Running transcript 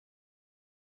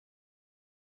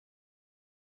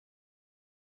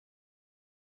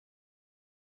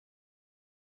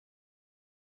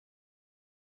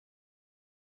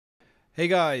Hey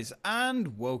guys,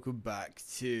 and welcome back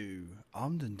to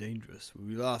Armed and Dangerous. Where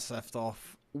we last left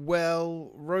off,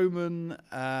 well, Roman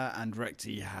and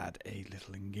Recti had a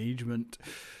little engagement,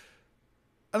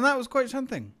 and that was quite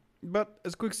something. But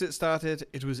as quick as it started,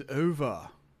 it was over.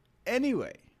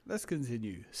 Anyway, let's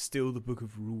continue. Still the Book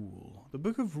of Rule. The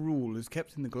Book of Rule is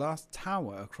kept in the glass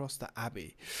tower across the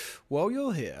abbey. While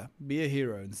you're here, be a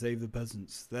hero and save the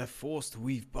peasants. They're forced to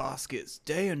weave baskets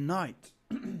day and night.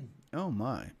 Oh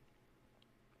my.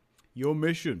 Your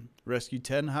mission, rescue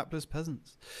 10 hapless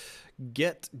peasants.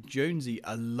 Get Jonesy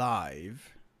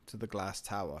alive to the glass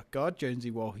tower. Guard Jonesy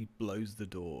while he blows the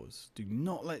doors. Do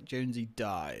not let Jonesy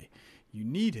die. You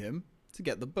need him to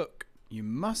get the book. You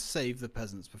must save the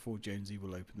peasants before Jonesy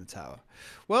will open the tower.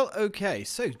 Well, okay,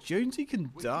 so Jonesy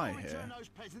can die here. Those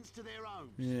peasants to their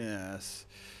homes. Yes.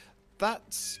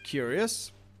 That's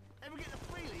curious. Ever get the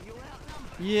feeling you're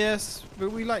outnumbered? Yes,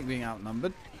 but we like being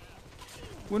outnumbered.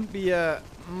 Wouldn't be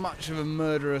much of a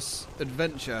murderous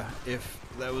adventure if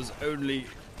there was only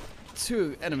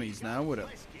 2 enemies now, would it?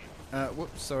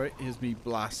 Whoops, sorry. Here's me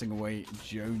blasting away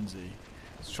Jonesy.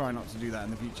 Let's try not to do that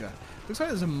in the future. Looks like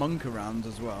there's a monk around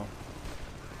as well.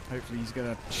 Hopefully he's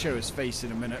going to show his face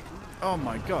in a minute. Oh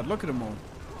my god, look at them all.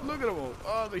 Look at them all.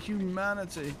 Oh, the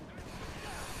humanity.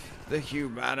 The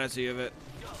humanity of it.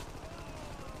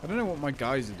 I don't know what my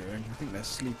guys are doing. I think they're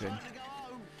sleeping.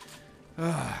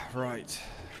 Right.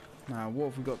 Now, what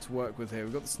have we got to work with here?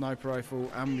 We've got the sniper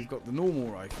rifle and we've got the normal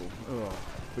rifle. Oh,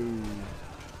 boo.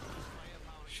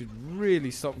 Should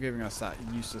really stop giving us that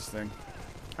useless thing.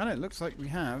 And it looks like we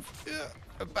have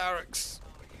a barracks.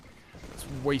 Let's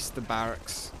waste the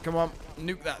barracks. Come on,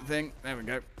 nuke that thing. There we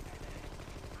go.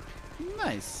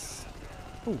 Nice.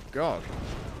 Oh, God.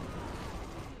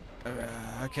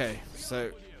 Okay,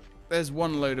 so there's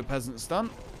one load of peasants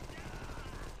done.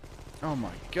 Oh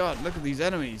my god, look at these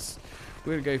enemies.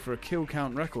 We're going to go for a kill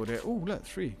count record here. Oh, look,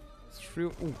 3.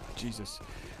 Oh, Jesus.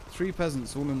 3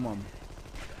 peasants all in one.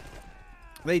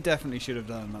 They definitely should have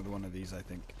done another one of these, I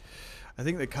think. I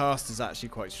think the cast is actually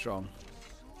quite strong.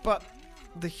 But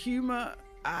the humour,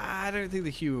 I don't think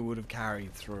the humour would have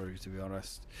carried through, to be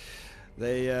honest.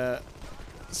 They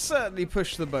certainly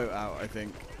pushed the boat out, I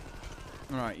think.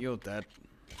 Alright, you're dead.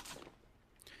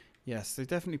 Yes, they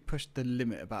definitely pushed the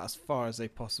limit about as far as they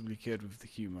possibly could with the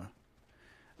humour.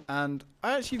 And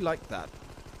I actually like that.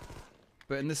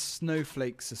 But in this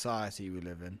snowflake society we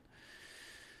live in,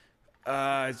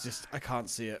 it's just, I can't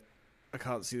see it. I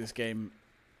can't see this game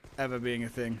ever being a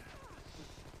thing.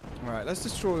 Alright, let's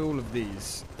destroy all of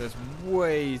these. There's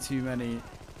way too many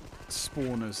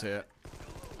spawners here.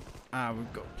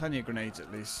 We've got plenty of grenades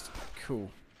at least.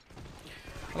 Cool.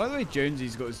 I like the way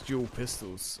Jonesy's got his dual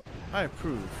pistols. I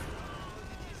approve.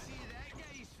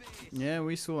 Yeah,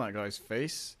 we saw that guy's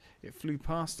face. It flew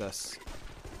past us.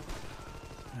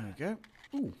 There we go.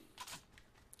 Ooh.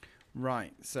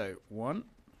 Right, so 1.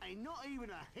 Ain't not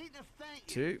even a hint of thank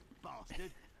 2. you,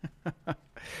 bastard.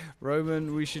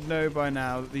 Roman, we should know by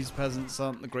now that these peasants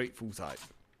aren't the grateful type.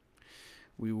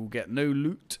 We will get no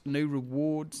loot, no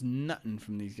rewards, nothing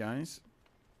from these guys.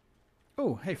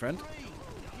 Oh, hey friend. Free.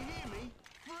 You hear me?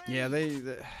 Free. Yeah, they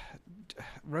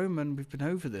Roman, we've been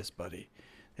over this, buddy.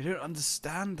 They don't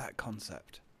understand that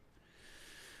concept.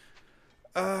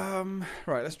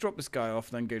 Right, let's drop this guy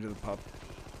off, then go to the pub.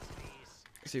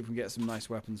 See if we can get some nice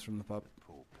weapons from the pub.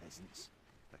 Poor peasants.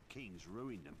 The king's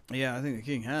ruined them. Yeah, I think the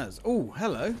king has. Oh,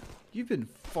 hello. You've been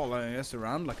following us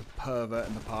around like a pervert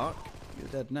in the park. You're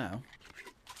dead now.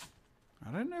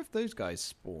 I don't know if those guys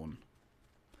spawn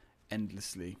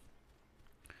endlessly.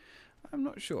 I'm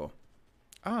not sure.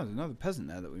 There's another peasant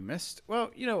there that we missed.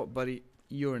 Well, you know what, buddy?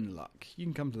 You're in luck. You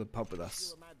can come to the pub with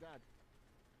us.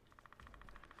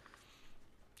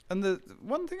 And the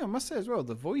one thing I must say as well,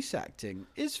 the voice acting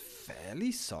is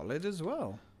fairly solid as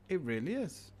well. It really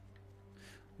is.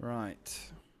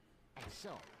 Right. And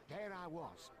so, there I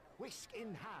was, whisk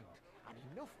in hand, and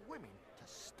enough women to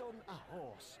stun a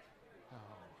horse. Oh.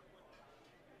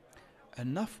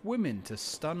 Enough women to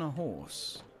stun a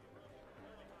horse.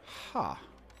 Ha.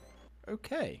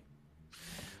 Okay.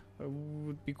 I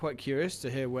would be quite curious to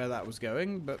hear where that was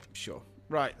going, but sure.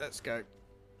 Right, let's go.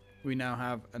 We now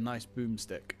have a nice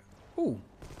boomstick. Ooh.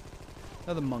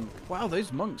 Another monk. Wow,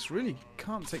 those monks really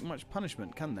can't take much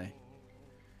punishment, can they?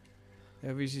 They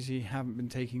obviously haven't been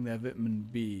taking their vitamin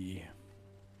B.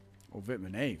 Or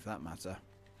vitamin A, for that matter.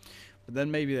 But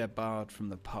then maybe they're barred from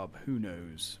the pub. Who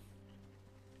knows?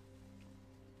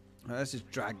 Right, let's just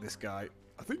drag this guy.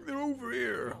 I think they're over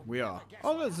here. We are.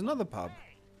 Oh, there's another pub.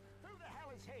 Who the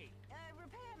hell is he?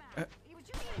 Repairman. He was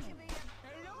just leaving me.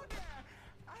 Hello there.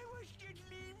 I was just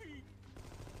leaving.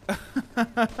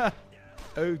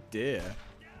 Oh dear.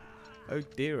 Oh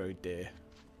dear, oh dear.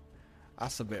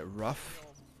 That's a bit rough.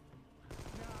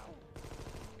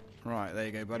 Right, there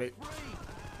you go, buddy.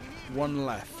 One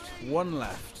left. One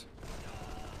left.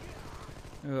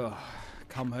 Ugh.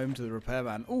 Come home to the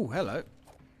repairman. Oh, hello.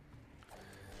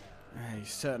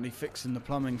 He's certainly fixing the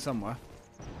plumbing somewhere.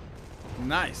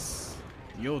 Nice.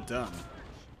 You're done.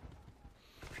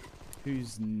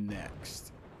 Who's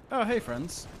next? Oh, hey,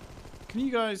 friends. Can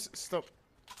you guys stop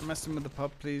messing with the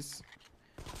pub, please?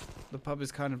 The pub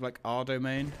is kind of like our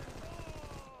domain.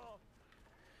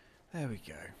 There we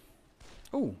go.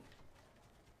 Oh.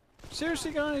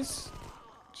 Seriously, guys?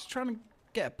 Just trying to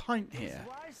get a pint here. That's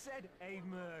why I said, hey,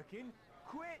 Merkin,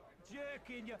 quit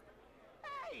jerking your...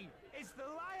 Hey, it's the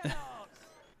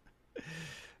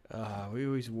Lionhearts! We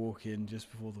always walk in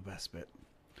just before the best bit.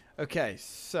 Okay,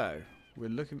 so we're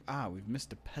looking... we've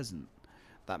missed a peasant.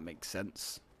 That makes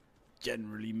sense.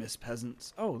 Generally miss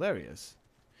peasants. Oh, there he is.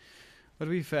 But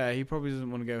to be fair, he probably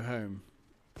doesn't want to go home.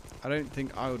 I don't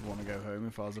think I would want to go home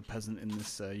if I was a peasant in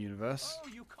this universe. Oh,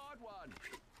 you caught one!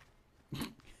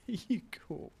 You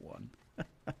caught one.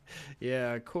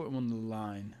 Yeah, I caught him on the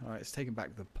line. Alright, let's take him back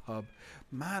to the pub.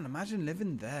 Man, imagine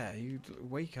living there. You'd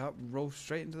wake up, roll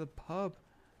straight into the pub.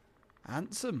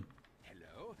 Handsome.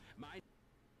 Hello, my...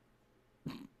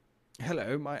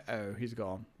 Hello, my... Oh, he's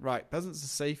gone. Right, peasants are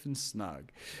safe and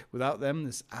snug. Without them,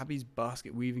 this Abbey's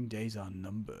basket weaving days are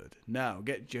numbered. Now,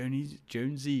 get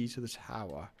Jonesy to the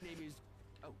tower. name is...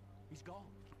 Oh, he's gone.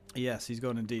 Yes, he's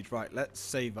gone indeed. Right, let's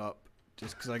save up.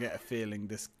 Just because I get a feeling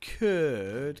this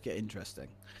could get interesting.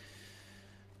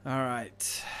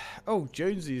 Alright. Oh,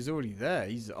 Jonesy is already there.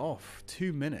 He's off.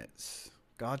 2 minutes.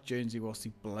 Guard Jonesy whilst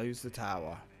he blows the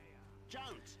tower.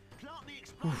 Jones, plant the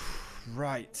explosive.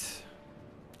 Right.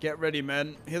 Get ready,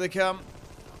 men. Here they come.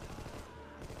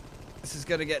 This is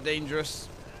going to get dangerous.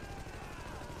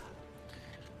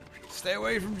 Stay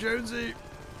away from Jonesy.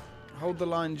 Hold the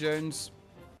line, Jones.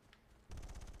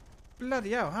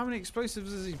 Bloody hell, how many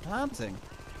explosives is he planting?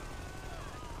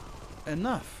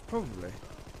 Enough, probably.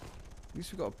 At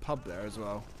least we've got a pub there as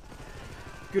well.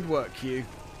 Good work, Q.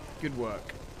 Good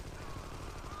work.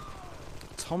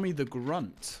 Tommy the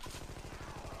Grunt.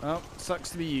 Well, sucks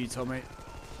to be you, Tommy.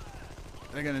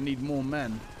 They're going to need more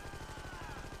men.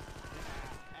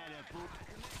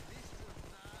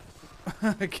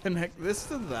 Connect this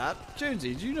to that.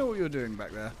 Jonesy, do you know what you're doing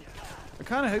back there? I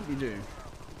kind of hope you do.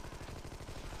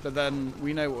 But then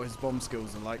we know what his bomb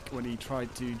skills are like when he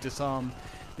tried to disarm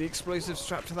the explosive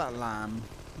strapped to that lamb.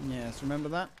 Yes, remember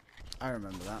that? I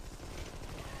remember that.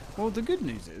 Well, the good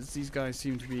news is these guys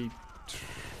seem to be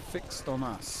fixed on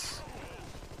us,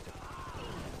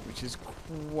 which is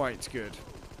quite good.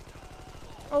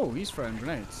 Oh, he's throwing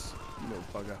grenades. You little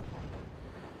bugger.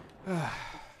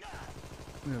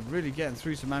 We're really getting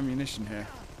through some ammunition here.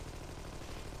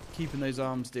 Keeping those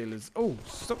arms dealers. Oh,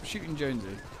 stop shooting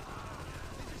Jonesy.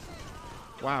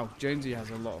 Wow, Jonesy has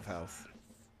a lot of health.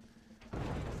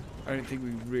 I don't think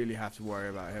we really have to worry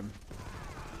about him.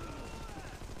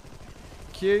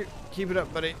 Q, keep it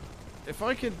up, buddy. If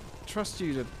I could trust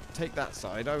you to take that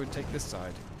side, I would take this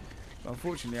side. But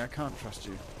unfortunately, I can't trust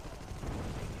you.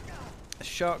 A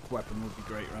shark weapon would be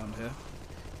great around here.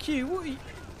 Q, what are you...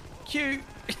 Q!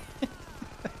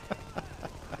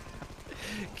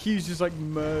 Q's just like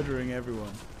murdering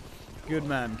everyone. Good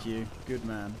man, Q. Good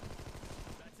man.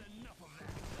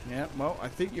 Yeah, well, I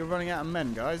think you're running out of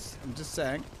men, guys. I'm just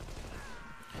saying.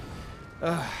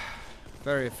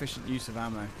 Very efficient use of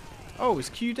ammo. Oh, is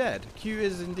Q dead? Q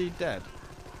is indeed dead.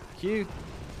 Q.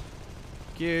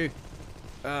 Q.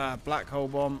 Black hole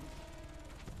bomb.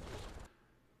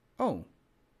 Oh.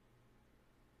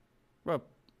 Well,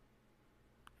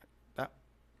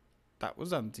 that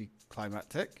was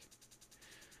anticlimactic.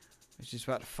 It's just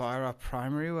about to fire our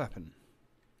primary weapon.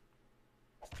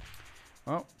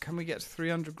 Well, can we get to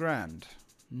 300 grand?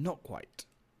 Not quite.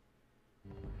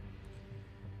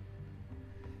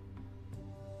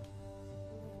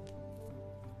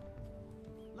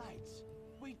 Lads,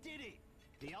 we did it.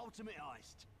 The ultimate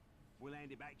heist. We'll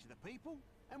hand it back to the people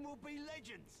and we'll be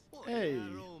legends. Well, Hey.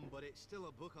 yeah, Rome, but it's still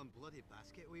a book on bloody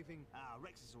basket weaving.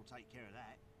 Rexus will take care of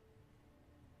that.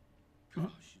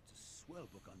 Gosh, it's a swell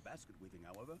book on basket weaving,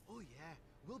 however. Oh yeah,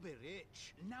 we'll be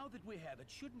rich. Now that we have it,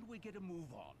 shouldn't we get a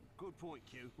move on? Good point,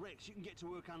 Q. Rex, you can get to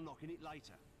work unlocking it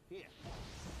later. Here.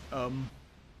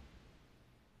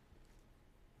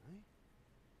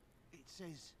 It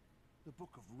says the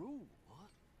Book of Rule. What?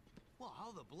 What,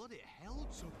 how the bloody hell?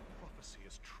 So the prophecy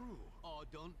is true. Oh,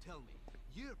 don't tell me.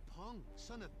 You're Pong,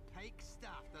 son of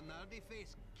Pikestaff, the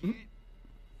nerdy-faced kid.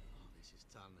 Oh, this is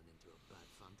turning into a bad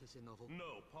fantasy novel.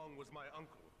 No, Pong was my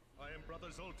uncle. I am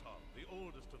Brother Zoltan, the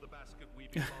oldest of the basket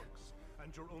weaving monks,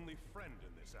 and your only friend in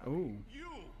this abbey. Ooh.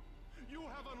 You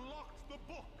have unlocked the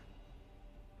book.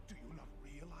 Do you not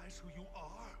realize who you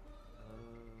are?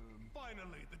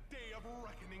 Finally, the day of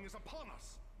reckoning is upon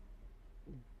us.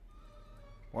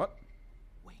 What?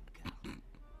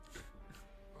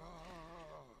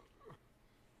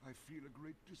 I feel a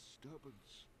great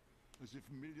disturbance, as if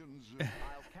millions of...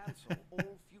 I'll cancel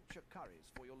all future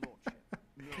curries for your lordship.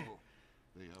 No,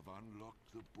 they have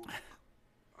unlocked the book.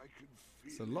 I can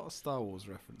feel There's a lot of Star Wars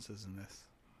references in this.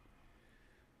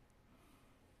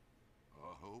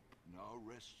 Our hope now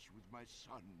rests with my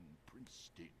son,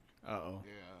 Prince Stig. Uh-oh.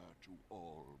 Heir to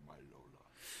all my Lola.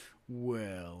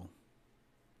 Well.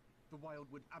 The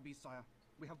Wildwood Abbey, sire.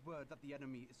 We have word that the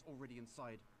enemy is already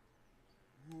inside.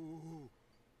 Oh,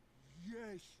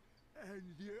 yes,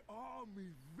 and the army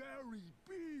very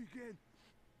big and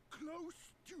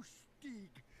close to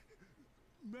Stig.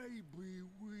 Maybe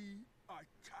we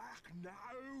attack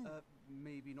now?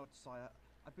 Maybe not, sire.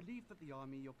 I believe that the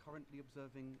army you're currently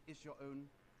observing is your own.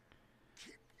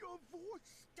 Keep your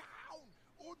voice down,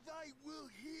 or they will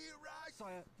hear us.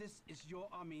 Sire, this is your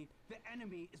army. The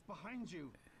enemy is behind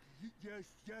you.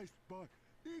 Yes, but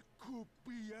it could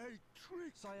be a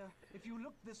trick. Sire, if you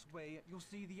look this way, you'll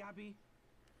see the abbey.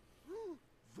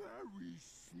 Very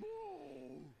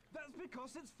small. That's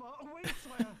because it's far away,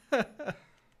 sire.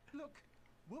 Look,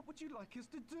 what would you like us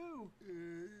to do?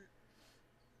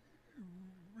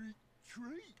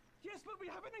 Retreat? Yes, but we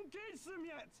haven't engaged them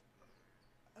yet.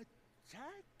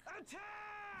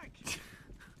 Attack?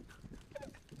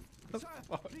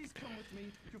 Sire, please come with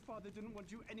me. Your father didn't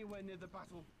want you anywhere near the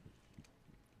battle.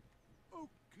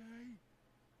 Okay.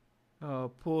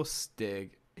 Oh, poor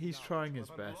Stig. He's Now trying you his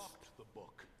have best. unlocked the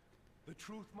book. The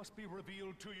truth must be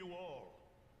revealed to you all.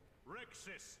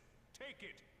 Rexis, take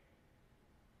it.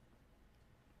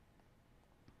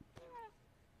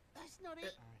 That's not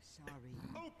it. Sorry.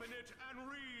 Open it and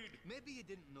read. Maybe you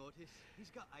didn't notice. He's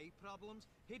got eye problems.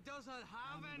 He doesn't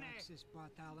have any. Alexis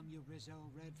Bartholomew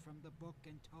Rizzo read from the book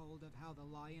and told of how the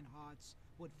Lionhearts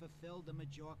would fulfill the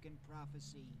Majorcan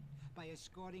prophecy by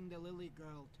escorting the Lily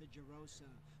Girl to Jerosa,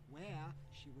 where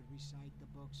she would recite the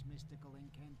book's mystical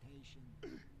incantation.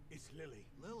 It's Lily.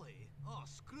 Lily? Oh,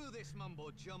 screw this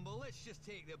mumbo jumbo. Let's just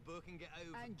take the book and get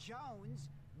out. And Jones,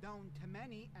 known to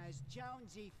many as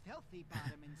Jonesy Filthy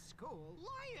Bottom in school,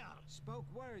 Liar! spoke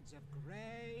words of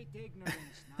great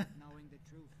ignorance, not knowing the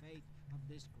true faith of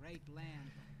this great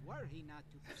land, were he not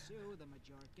to pursue the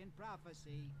Majorcan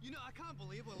prophecy. You know, I can't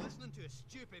believe we're listening to a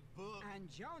stupid book. And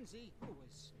Jonesy, who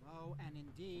was slow and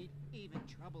indeed even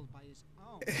troubled by his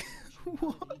own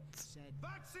What? sensuality, said,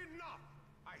 That's enough!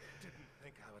 I didn't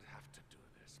think I would have to do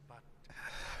this, but...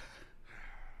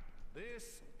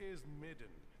 This is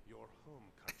Midden, your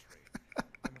home country.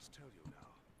 I must tell you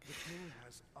now, the king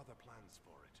has other plans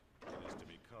for it. It is to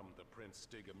become the Prince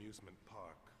Stig amusement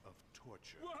park of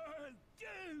torture. Whoa,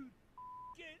 dude!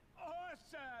 Get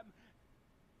awesome!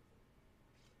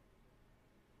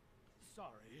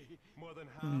 Sorry. More than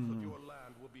half of your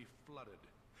land will be flooded,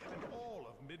 and all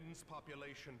of Midden's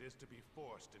population is to be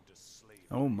forced into slavery.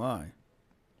 Oh my.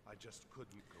 I just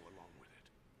couldn't go along with it.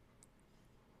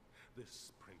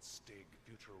 This Prince Stig,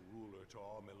 future ruler to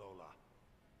all Milola,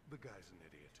 the guy's an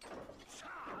idiot.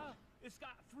 It's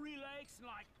got 3 legs and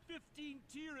like 15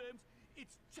 T-rims.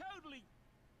 It's totally...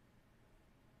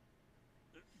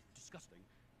 disgusting.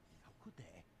 How could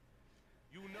they?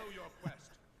 You know your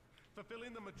quest.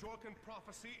 Fulfilling the Majorcan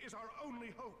prophecy is our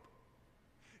only hope.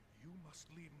 You must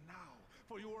leave now,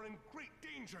 for you are in great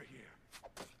danger here.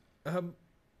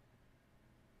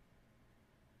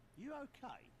 You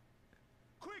okay?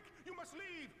 Quick, you must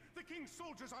leave! The king's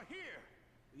soldiers are here!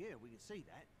 Yeah, we can see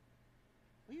that.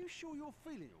 Are you sure you're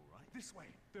feeling all right? This way,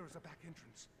 there is a back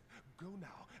entrance. Go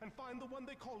now and find the one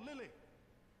they call Lily.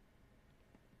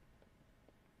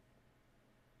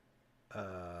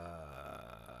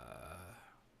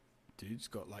 Dude's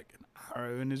got like an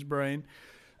arrow in his brain.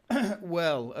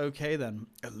 Well, okay then.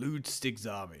 Elude Stig's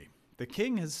army. The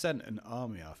king has sent an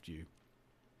army after you,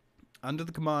 under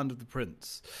the command of the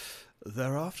prince.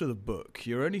 They're after the book.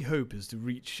 Your only hope is to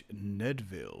reach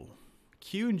Nedville.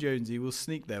 Q and Jonesy will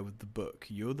sneak there with the book.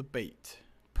 You're the bait.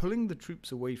 Pulling the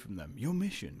troops away from them. Your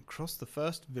mission, cross the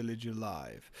first village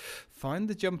alive. Find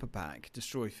the jumper pack,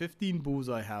 destroy 15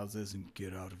 bullseye houses, and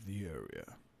get out of the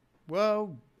area.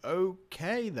 Well,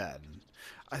 okay then.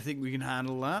 I think we can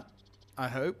handle that. I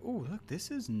hope. Oh, look,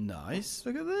 this is nice.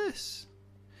 Look at this.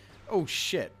 Oh,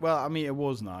 shit. Well, I mean, it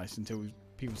was nice until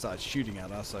people started shooting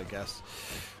at us, I guess.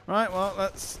 Right, well,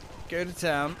 let's go to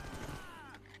town.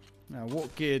 Now,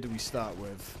 what gear do we start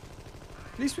with?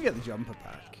 At least we get the jumper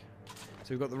pack.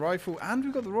 we've got the rifle and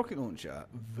we've got the rocket launcher.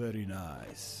 Very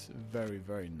nice. Very,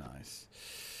 very nice.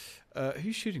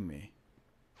 Who's shooting me?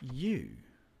 You.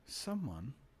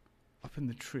 Someone up in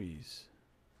the trees.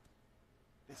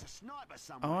 There's a sniper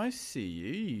somewhere. Oh, I see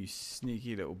you, you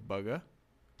sneaky little bugger.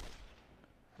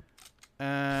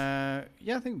 Yeah,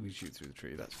 I think we can shoot through the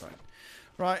tree. That's fine.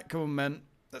 Right, come on, men.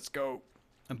 Let's go.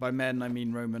 And by men, I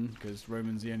mean Roman, because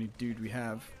Roman's the only dude we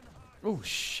have. Oh,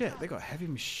 shit. They got heavy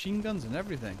machine guns and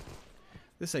everything.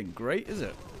 This ain't great, is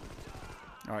it?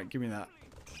 Alright, give me that.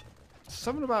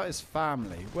 Something about his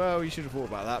family. Well, you should have thought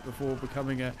about that before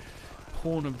becoming a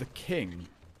pawn of the king.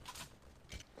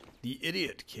 The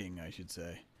idiot king, I should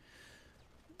say.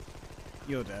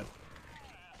 You're dead.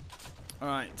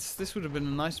 Alright, this would have been a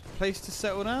nice place to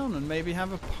settle down and maybe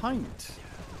have a pint.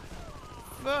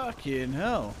 Fucking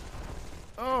hell.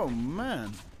 Oh,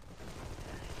 man.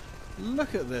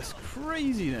 Look at this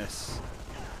craziness.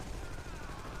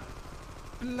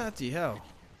 Bloody hell.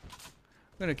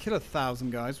 I'm going to kill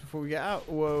 1,000 guys before we get out.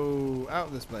 Whoa, out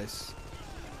of this place.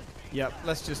 Yep,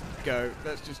 let's just go.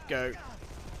 Let's just go.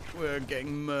 We're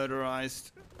getting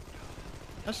murderized.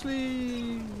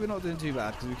 Actually, we're not doing too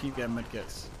bad because we keep getting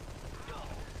medkits.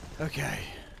 Okay.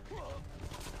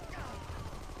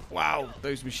 Wow,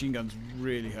 those machine guns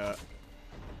really hurt.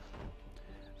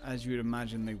 As you would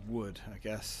imagine they would, I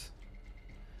guess.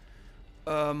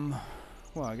 Well,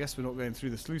 I guess we're not going through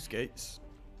the sluice gates.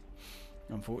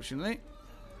 Unfortunately.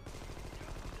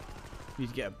 Need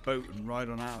to get a boat and ride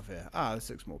on out of here. Ah, this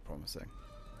looks more promising.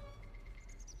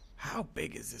 How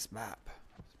big is this map?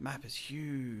 This map is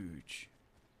huge.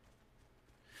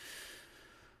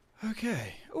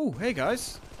 Okay. Oh, hey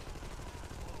guys.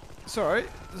 Sorry,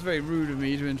 it's very rude of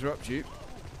me to interrupt you.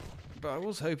 But I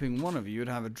was hoping one of you would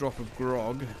have a drop of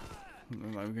grog.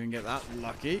 We're going to get that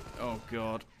lucky. Oh,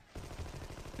 God.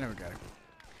 There we go.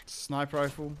 Sniper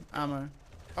rifle, ammo.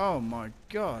 Oh, my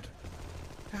God.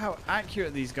 Look how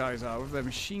accurate these guys are with their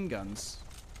machine guns.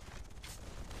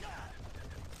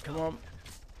 Come on.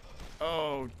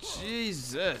 Oh,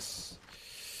 Jesus.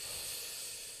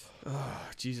 Oh,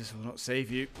 Jesus will not save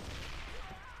you.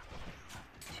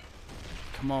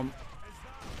 Come on.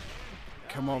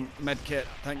 Come on, medkit,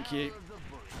 thank you.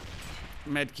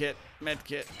 Medkit,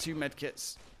 medkit, 2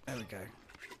 medkits. There we go.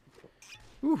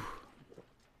 Whew.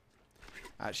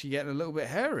 Actually getting a little bit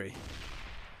hairy.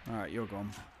 Alright, you're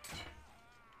gone.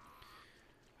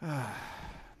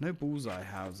 No bullseye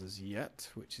houses yet,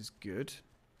 which is good.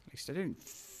 At least I don't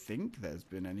think there's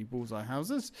been any bullseye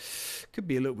houses. Could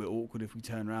be a little bit awkward if we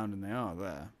turn around and they are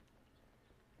there.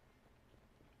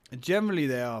 And generally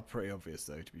they are pretty obvious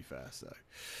though, to be fair, so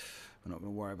we're not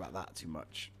going to worry about that too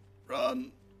much.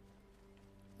 Run!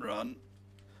 Run!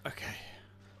 Okay.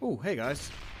 Oh, hey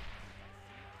guys.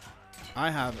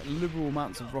 I have liberal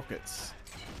amounts of rockets.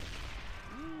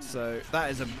 So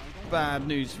that is a bad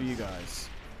news for you guys.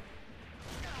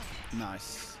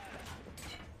 Nice.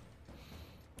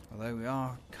 Although we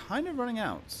are kind of running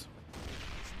out.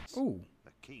 Oh.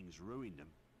 The king's ruined them.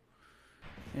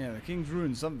 Yeah, the king's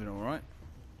ruined something, alright.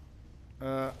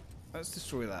 Let's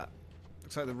destroy that.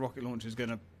 Looks like the rocket launcher is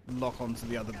going to lock onto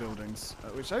the other buildings,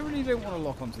 which I really don't want to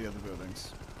lock onto the other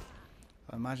buildings.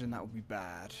 I imagine that would be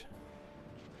bad.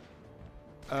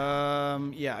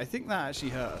 Yeah, I think that actually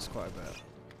hurt us quite a bit.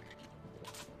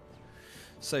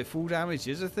 So full damage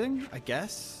is a thing, I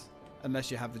guess,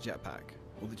 unless you have the jetpack,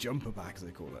 or the jumper pack as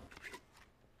they call it.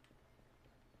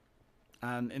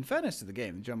 And in fairness to the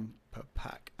game, the jumper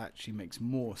pack actually makes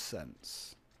more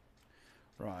sense.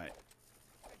 Right.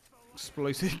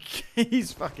 Explosive.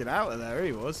 He's fucking out of there,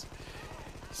 he was.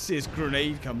 See his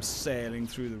grenade come sailing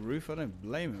through the roof. I don't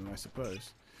blame him, I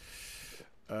suppose.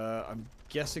 I'm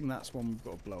guessing that's one we've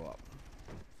got to blow up.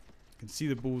 You can see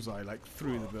the bullseye like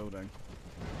through the building.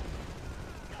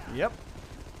 Yep.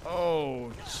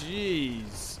 Oh,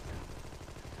 jeez.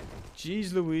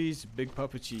 Jeez Louise, big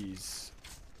papa cheese.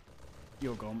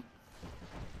 You're gone.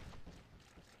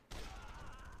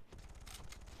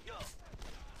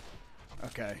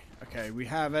 Okay, okay, we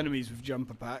have enemies with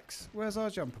jumper packs. Where's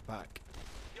our jumper pack?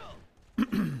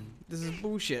 This is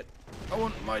bullshit. I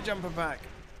want my jumper pack.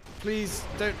 Please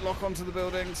don't lock onto the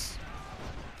buildings.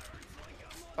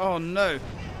 Oh no.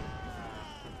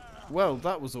 Well,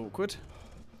 that was awkward.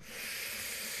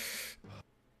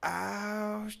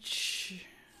 Ouch.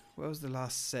 Where was the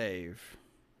last save?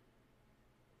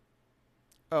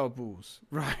 Oh, balls.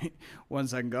 Right. 1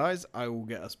 second, guys. I will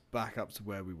get us back up to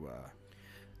where we were.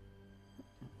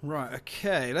 Right,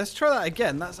 okay. Let's try that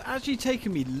again. That's actually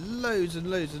taken me loads and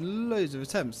loads and loads of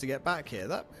attempts to get back here.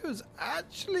 That was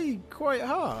actually quite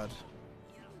hard.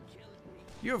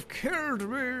 You've killed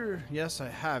me. Yes, I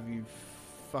have, you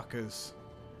fuckers.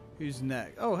 Who's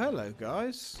next? Oh, hello,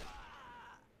 guys.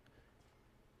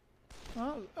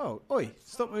 Oh, oi,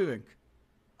 stop moving.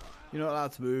 You're not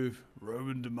allowed to move.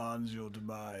 Roman demands your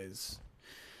demise.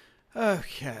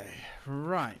 Okay,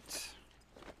 right.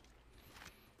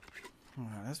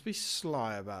 Alright, let's be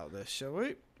sly about this, shall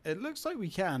we? It looks like we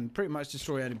can pretty much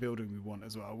destroy any building we want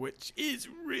as well, which is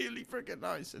really freaking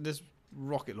nice. And this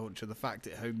rocket launcher, the fact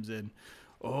it homes in,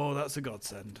 oh, that's a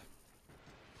godsend.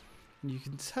 And you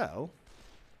can tell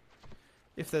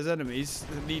if there's enemies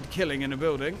that need killing in a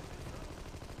building,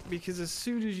 because as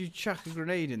soon as you chuck a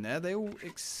grenade in there, they all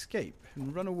escape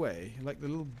and run away like the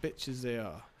little bitches they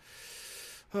are.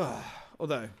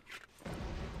 Although,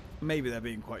 maybe they're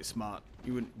being quite smart.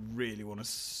 You wouldn't really want to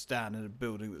stand in a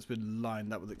building that's been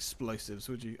lined up with explosives,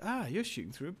 would you? Ah, you're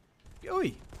shooting through.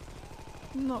 Oi!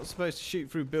 You're not supposed to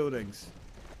shoot through buildings.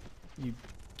 You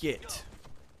git.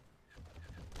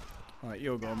 Alright,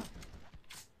 you're gone.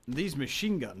 And these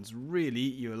machine guns really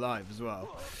eat you alive as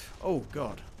well. Oh,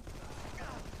 God.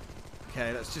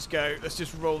 Okay, let's just go. Let's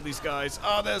just roll these guys.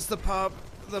 Oh, there's the pub.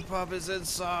 The pub is in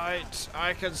sight.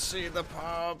 I can see the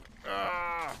pub.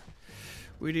 Ah.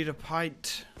 We need a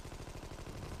pint.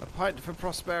 A pint for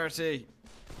prosperity.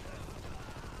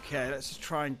 Okay, let's just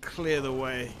try and clear the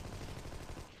way.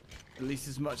 At least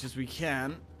as much as we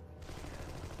can.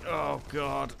 Oh,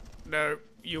 God. No,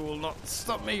 you will not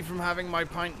stop me from having my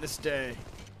pint this day.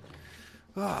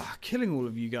 Ah, killing all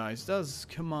of you guys does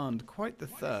command quite the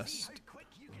thirst.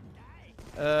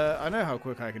 I know how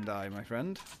quick I can die, my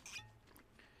friend.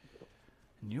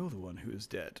 And you're the one who is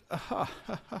dead. Ah,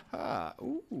 ha, ha, ha.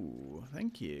 Ooh,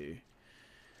 thank you.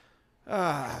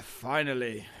 Ah,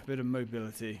 finally. A bit of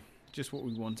mobility. Just what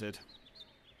we wanted.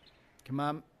 Come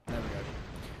on. There we go.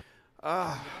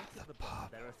 Ah, the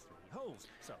pub. There are 3 holes,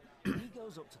 so he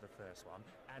goes up to the first one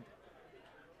and...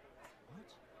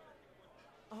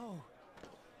 What? Oh,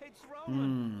 it's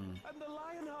Roman and the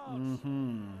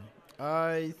Lionhearts.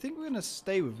 I think we're going to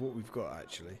stay with what we've got,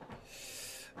 actually.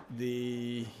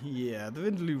 The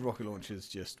Vindaloo rocket launcher is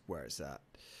just where it's at.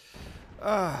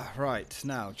 Ah, right.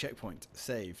 Now, checkpoint.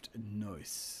 Saved.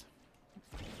 Nice.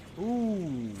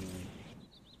 Ooh.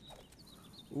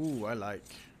 Ooh,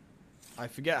 I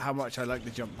forget how much I like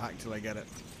the jump pack till I get it.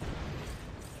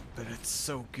 But it's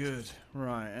so good.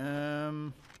 Right,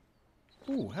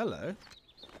 ooh, hello.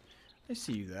 I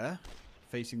see you there.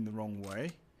 Facing the wrong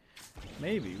way.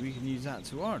 Maybe we can use that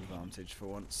to our advantage for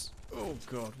once. Oh,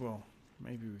 God, well,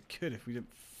 maybe we could if we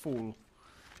didn't fall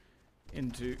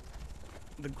into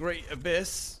the great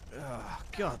abyss. Oh,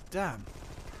 God damn.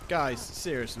 Guys,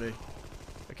 seriously.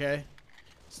 Okay?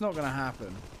 It's not going to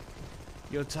happen.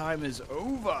 Your time is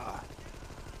over. I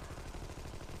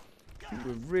think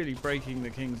we're really breaking the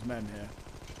king's men here.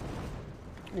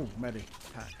 Oh, medi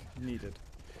pack needed.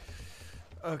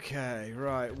 Okay,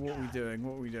 right. What are we doing?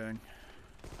 What are we doing?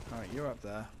 Alright, you're up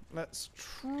there. Let's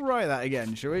try that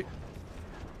again, shall we?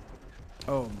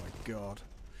 Oh my god.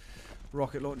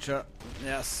 Rocket launcher.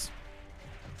 Yes.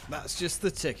 That's just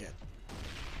the ticket.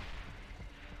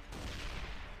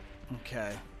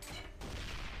 Okay.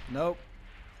 Nope.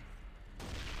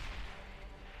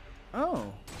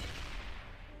 Oh.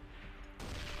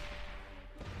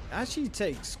 Actually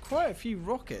takes quite a few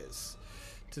rockets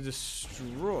to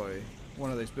destroy one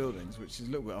of those buildings, which is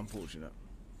a little bit unfortunate.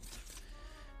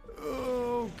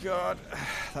 Oh god.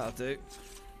 That'll do.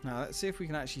 Now let's see if we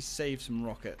can actually save some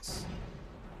rockets.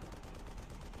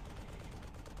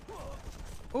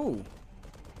 Oh.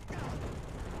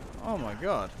 Oh my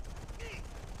god.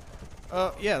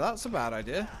 Yeah, that's a bad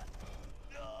idea.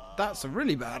 That's a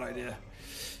really bad idea.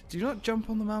 Do not jump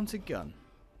on the mounted gun,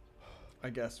 I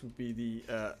guess, would be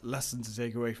the lesson to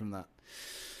take away from that.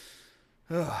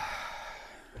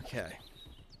 Okay.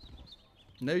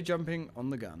 No jumping on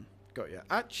the gun. Got ya.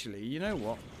 Actually, you know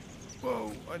what?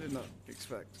 Whoa, I did not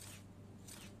expect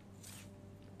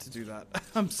to do that.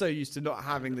 I'm so used to not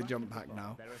having the jump pack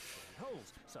now.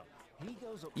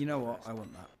 You know what? I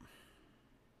want that.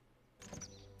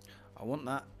 I want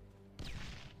that.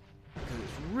 Because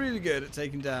it's really good at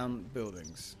taking down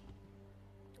buildings.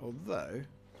 Although...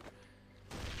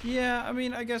 yeah, I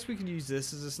mean, I guess we could use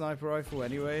this as a sniper rifle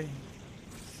anyway.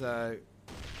 So,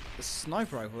 the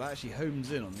sniper rifle actually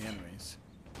homes in on the enemies.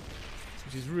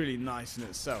 Which is really nice in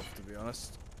itself, to be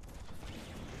honest.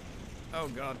 Oh,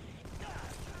 God.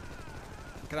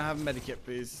 Can I have a medikit,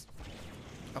 please?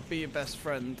 I'll be your best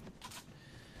friend.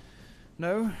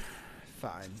 No?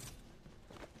 Fine.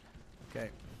 Okay.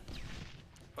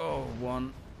 Oh,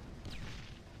 1,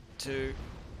 2.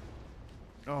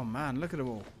 Oh, man, look at them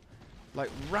all.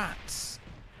 Like rats.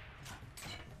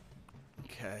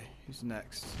 Okay, who's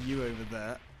next? You over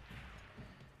there.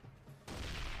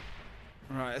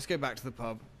 Right, let's go back to the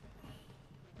pub.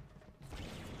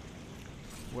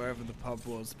 Wherever the pub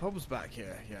was. The pub was back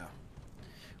here, yeah.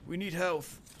 We need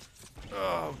health.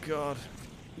 Oh, God.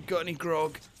 You got any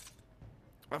grog?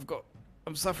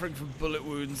 I'm suffering from bullet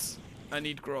wounds. I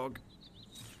need grog.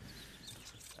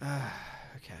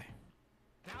 Okay.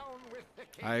 Down with the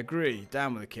king. I agree.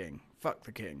 Down with the king. Fuck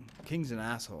the king. The king's an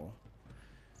asshole.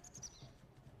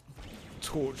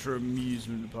 Torture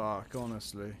amusement park,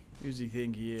 honestly. Who does he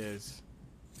think he is?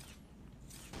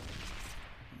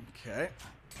 Okay.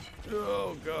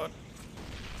 Oh, God.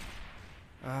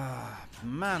 Ah,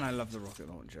 man, I love the rocket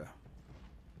launcher.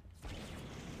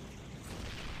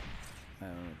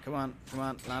 Come on, come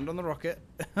on, land on the rocket.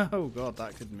 Oh, God,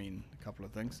 that could mean a couple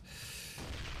of things.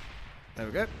 There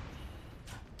we go.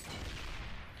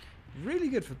 Really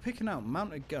good for picking out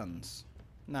mounted guns.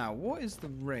 Now, what is the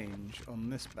range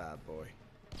on this bad boy?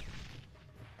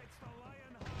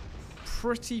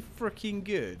 Pretty freaking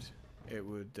good. It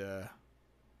would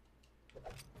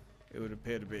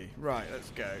appear to be. Right,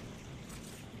 let's go.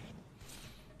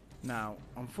 Now,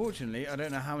 unfortunately, I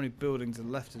don't know how many buildings are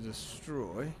left to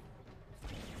destroy.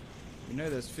 We know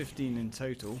there's 15 in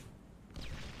total.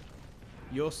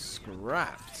 You're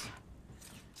scrapped.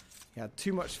 He had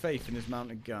too much faith in his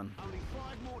mounted gun. Only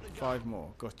 5 more to go. 5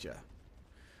 more. Gotcha.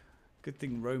 Good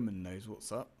thing Roman knows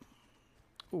what's up.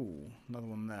 Ooh, another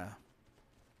one there.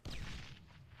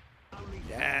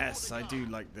 Yes, I do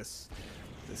like this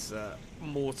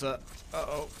mortar.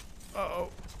 Uh-oh. Uh-oh.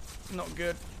 Not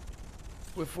good.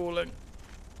 We're falling.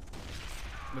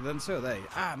 But then so are they.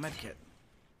 Ah, medkit.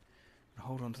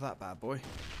 Hold on to that bad boy.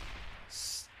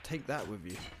 Take that with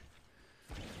you.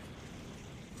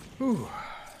 Whew.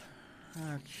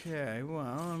 Okay,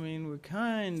 well, I mean, we're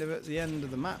kind of at the end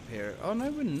of the map here. Oh,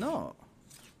 no, we're not.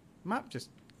 Map just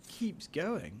keeps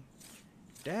going.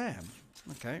 Damn.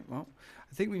 Okay, well,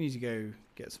 I think we need to go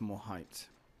get some more height.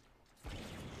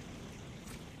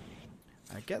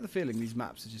 I get the feeling these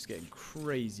maps are just getting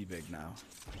crazy big now.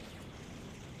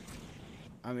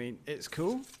 I mean, it's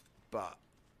cool, but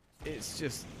it's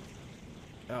just...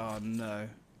 Oh, no.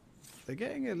 They're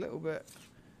getting a little bit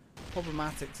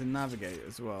problematic to navigate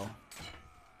as well.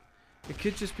 It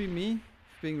could just be me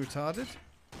being retarded.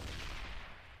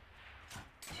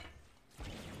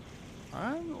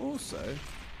 I'm also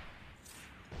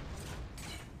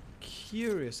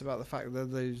curious about the fact that there are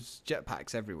those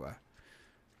jetpacks everywhere.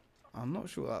 I'm not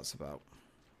sure what that's about.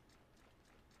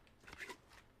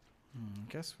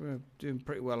 I guess we're doing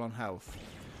pretty well on health.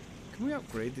 Can we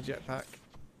upgrade the jetpack?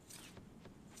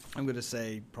 I'm going to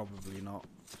say probably not.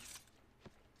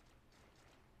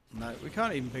 No, we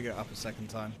can't even pick it up a second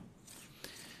time.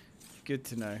 Good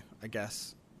to know, I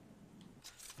guess.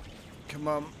 Come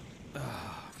on.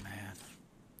 Oh, man.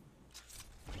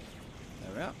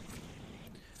 There we are.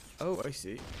 Oh, I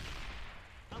see.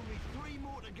 Only 3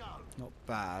 more to go. Not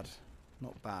bad.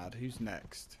 Not bad. Who's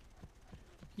next?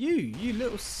 You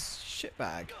little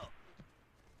shitbag.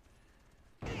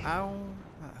 Ow,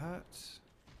 that hurts.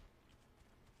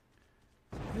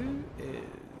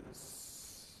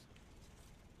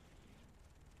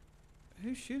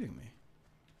 Who's shooting me?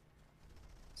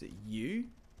 Is it you?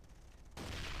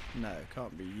 No, it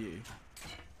can't be you.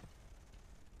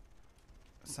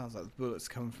 It sounds like the bullets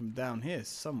coming from down here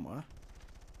somewhere.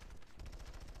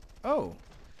 Oh!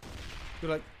 We're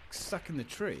like stuck in the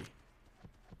tree.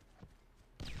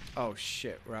 Oh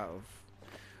shit, we're out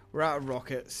of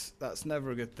rockets. That's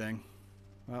never a good thing.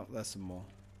 Well, there's some more.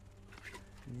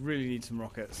 Really need some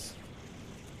rockets.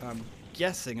 I'm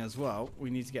guessing as well we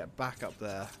need to get back up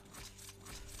there,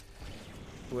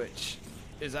 which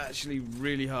is actually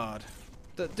really hard.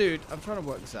 Dude, I'm trying to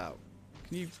work this out.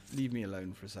 Can you leave me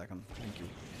alone for a second? Thank you.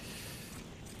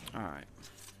 Alright.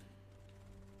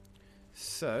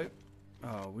 So,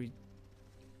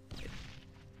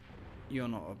 you're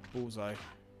not a bullseye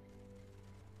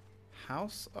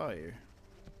house, are you?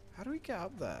 How do we get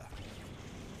up there?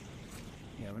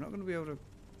 Yeah, we're not going to be able to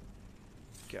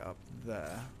get up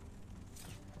there.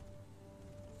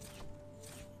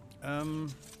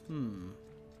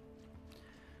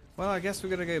 Well, I guess we're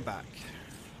going to go back.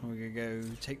 We're going to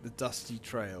go take the dusty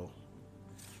trail.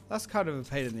 That's kind of a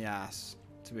pain in the ass,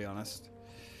 to be honest.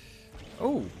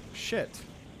 Oh, shit.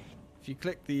 If you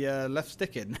click the left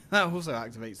stick in, that also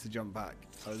activates the jump back.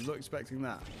 I was not expecting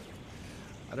that.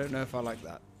 I don't know if I like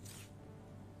that.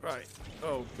 Right.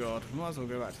 Oh, God. We might as well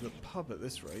go back to the pub at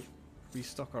this rate.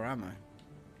 Restock our ammo.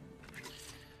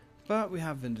 But we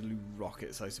have Vindaloo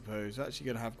rockets, I suppose. We're actually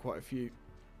going to have quite a few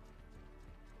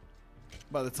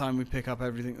by the time we pick up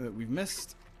everything that we've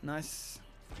missed. Nice.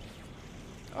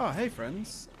 Oh, hey,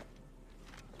 friends.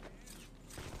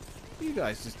 You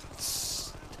guys just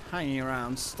hanging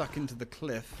around, stuck into the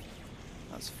cliff.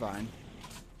 That's fine.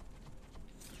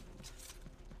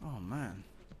 Oh, man.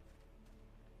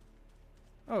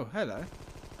 Oh, hello.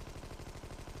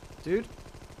 Dude.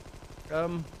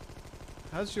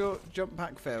 Has your jump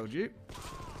pack failed you?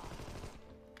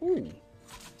 Ooh.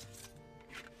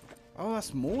 Oh,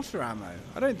 that's mortar ammo.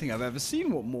 I don't think I've ever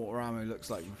seen what mortar ammo looks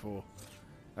like before.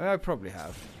 I probably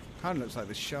have. Kind of looks like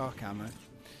the shark ammo.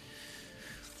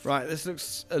 Right, this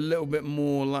looks a little bit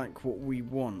more like what we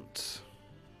want.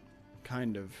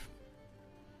 Kind of.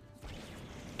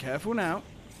 Careful now.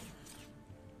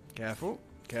 Careful.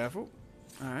 Careful.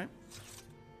 Alright.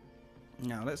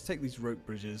 Now, let's take these rope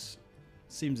bridges.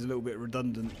 Seems a little bit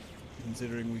redundant,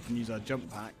 considering we can use our jump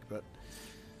pack, but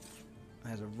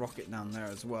there's a rocket down there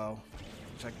as well,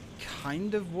 which I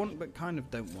kind of want, but kind of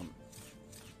don't want.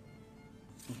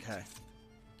 Okay.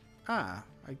 Ah,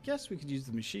 I guess we could use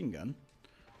the machine gun.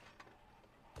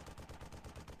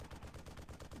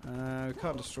 We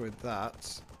can't destroy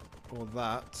that, or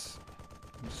that.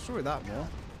 We can destroy that more.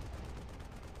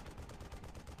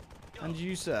 And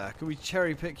you, sir, can we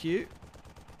cherry pick you?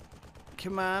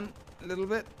 Come on, a little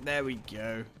bit. There we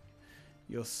go.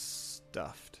 You're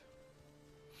stuffed.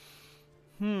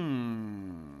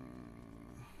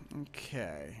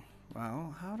 Okay.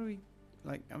 Well, how do we...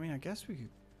 Like, I mean, I guess we could...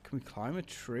 Can we climb a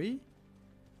tree?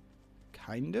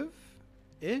 Kind of?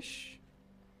 Ish?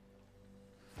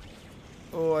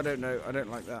 Oh, I don't know. I don't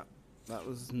like that. That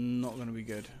was not going to be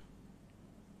good.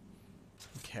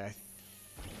 Okay. I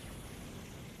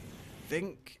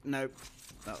think... Nope.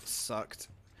 That sucked.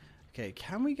 Okay,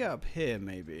 can we get up here,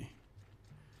 maybe?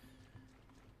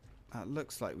 That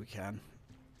looks like we can.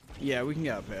 Yeah, we can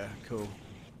get up here. Cool.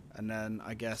 And then,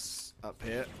 I guess, up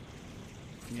here.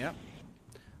 Yep.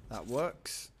 That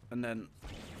works. And then,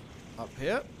 up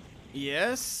here.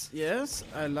 Yes, yes,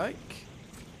 I like.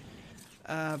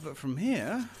 But from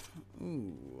here...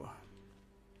 Ooh.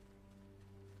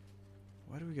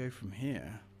 Where do we go from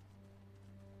here?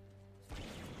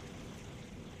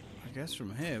 I guess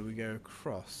from here we go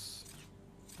across.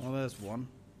 Oh, there's one.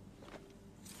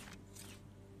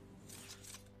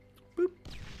 Boop.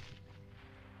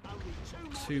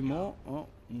 Two more. Oh,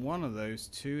 one of those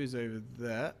two is over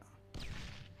there.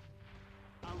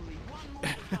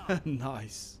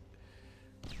 Nice.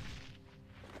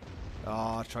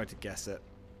 Oh, I tried to guess it.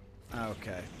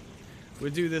 Okay.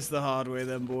 We'll do this the hard way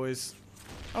then, boys.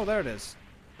 Oh, there it is.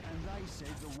 And they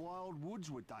said the wild woods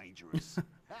were dangerous.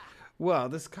 Well,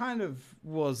 this kind of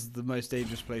was the most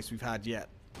dangerous place we've had yet,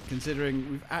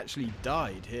 considering we've actually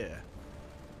died here.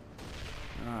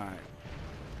 Alright.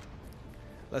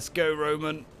 Let's go,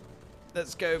 Roman.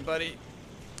 Let's go, buddy.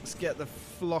 Let's get the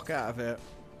flock out of here.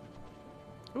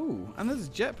 Ooh, and there's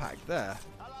a jetpack there.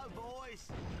 Hello,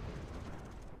 boys.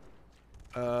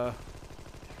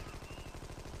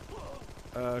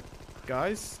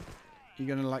 Guys? You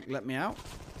gonna, like, let me out?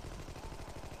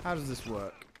 How does this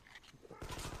work?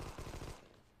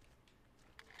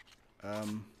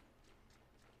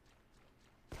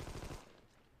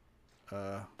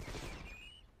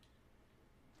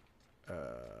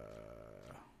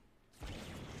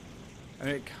 And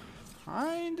it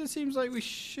kinda seems like we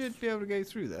should be able to go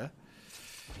through there.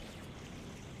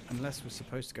 Unless we're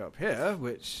supposed to go up here,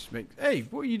 which makes... Hey,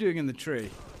 what are you doing in the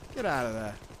tree? Get out of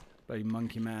there. Bloody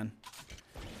monkey man.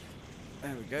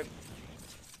 There we go.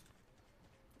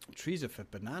 Trees are for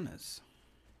bananas.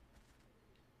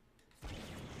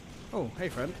 Oh, hey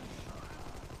friend.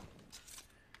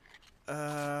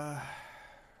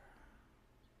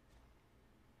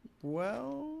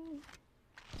 Well...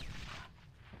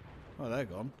 Oh, they're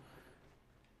gone.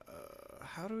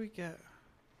 How do we get...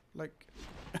 Like...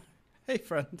 Hey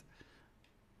friend.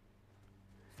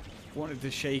 Wanted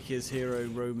to shake his hero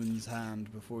Roman's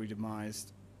hand before he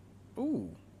demised.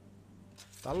 Ooh.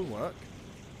 That'll work.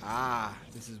 Ah,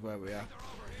 this is where we are.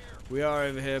 We are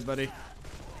over here, buddy.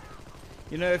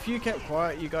 You know, if you kept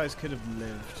quiet, you guys could have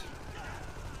lived.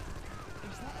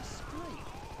 Is that a scream?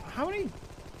 How many?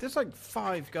 There's like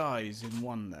 5 guys in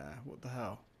one there. What the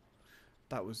hell?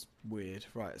 That was weird.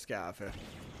 Right, let's get out of here.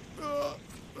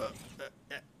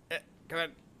 Come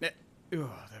on. Oh,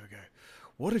 there we go.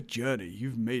 What a journey.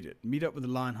 You've made it. Meet up with the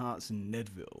Lionhearts in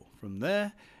Nedville. From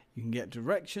there, you can get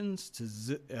directions to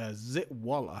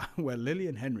Zitwalla, where Lily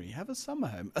and Henry have a summer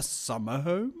home. A summer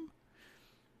home?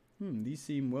 These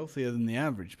seem wealthier than the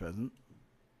average peasant.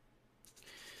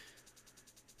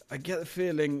 I get the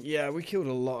feeling, yeah, we killed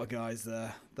a lot of guys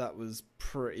there. That was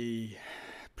pretty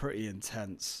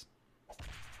intense.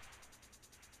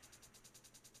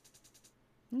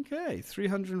 Okay,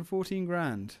 314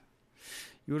 grand.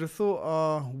 You would have thought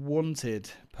our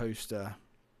wanted poster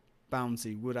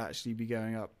bounty would actually be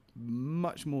going up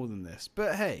much more than this.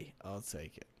 But hey, I'll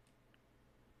take it.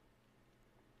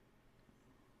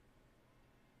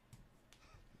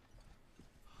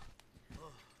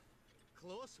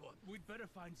 Close one. We'd better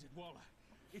find Zidwalla.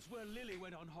 It's where Lily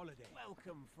went on holiday.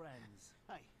 Welcome, friends.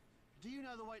 Hey, do you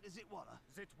know the way to Zitwalla?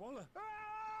 Zidwalla?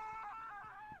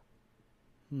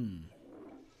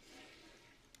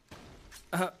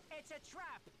 It's a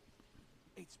trap!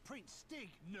 It's Prince Stig.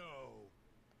 No.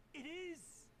 It is.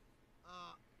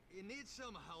 You need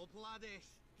some help, laddie.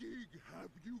 Stig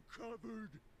have you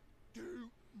covered.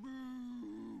 Don't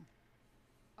move.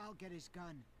 I'll get his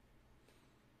gun.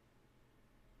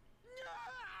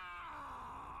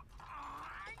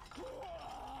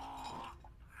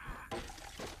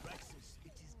 Rexus,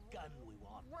 it's his gun we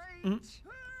want. Wait!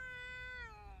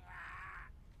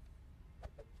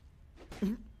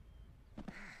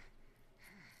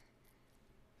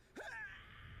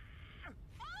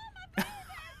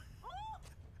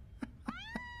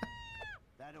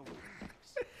 That'll do,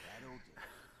 Rex. That'll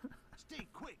do. Stig,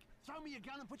 quick! Throw me your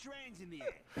gun and put your hands in the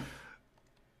air.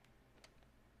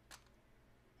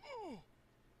 Oh,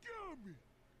 damn it.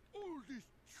 All this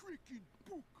tricking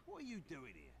book. What are you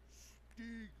doing here?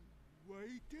 Stig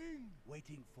waiting.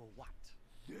 Waiting for what?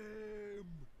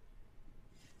 Them.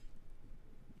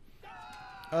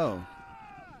 Oh.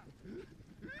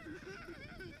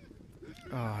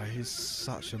 Oh, he's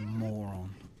such a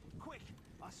moron. Quick!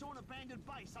 I saw an abandoned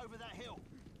base over that hill.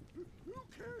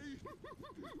 Okay.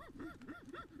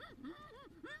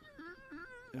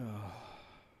 Oh.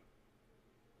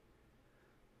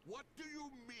 What do you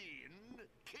mean,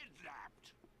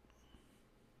 kidnapped?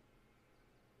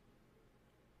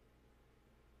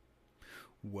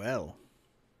 Well,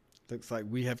 looks like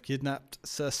we have kidnapped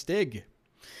Sir Stig.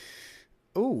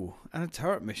 Oh, and a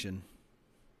turret mission.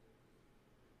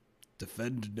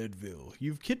 Defend Nedville.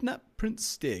 You've kidnapped Prince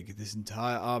Stig. This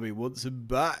entire army wants him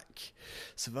back.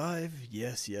 Survive?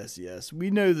 Yes, yes, yes. We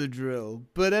know the drill.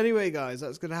 But anyway, guys,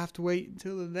 that's going to have to wait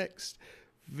until the next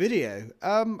video.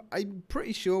 I'm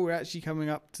pretty sure we're actually coming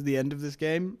up to the end of this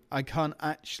game. I can't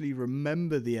actually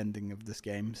remember the ending of this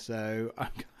game, so I'm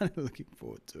kind of looking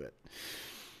forward to it.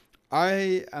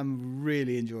 I am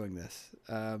really enjoying this.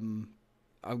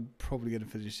 I'm probably going to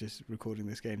finish recording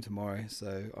this game tomorrow,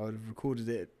 so I would have recorded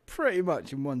it pretty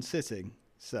much in one sitting,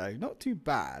 so not too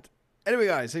bad. Anyway,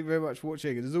 guys, thank you very much for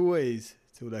watching, and as always,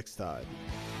 till next time.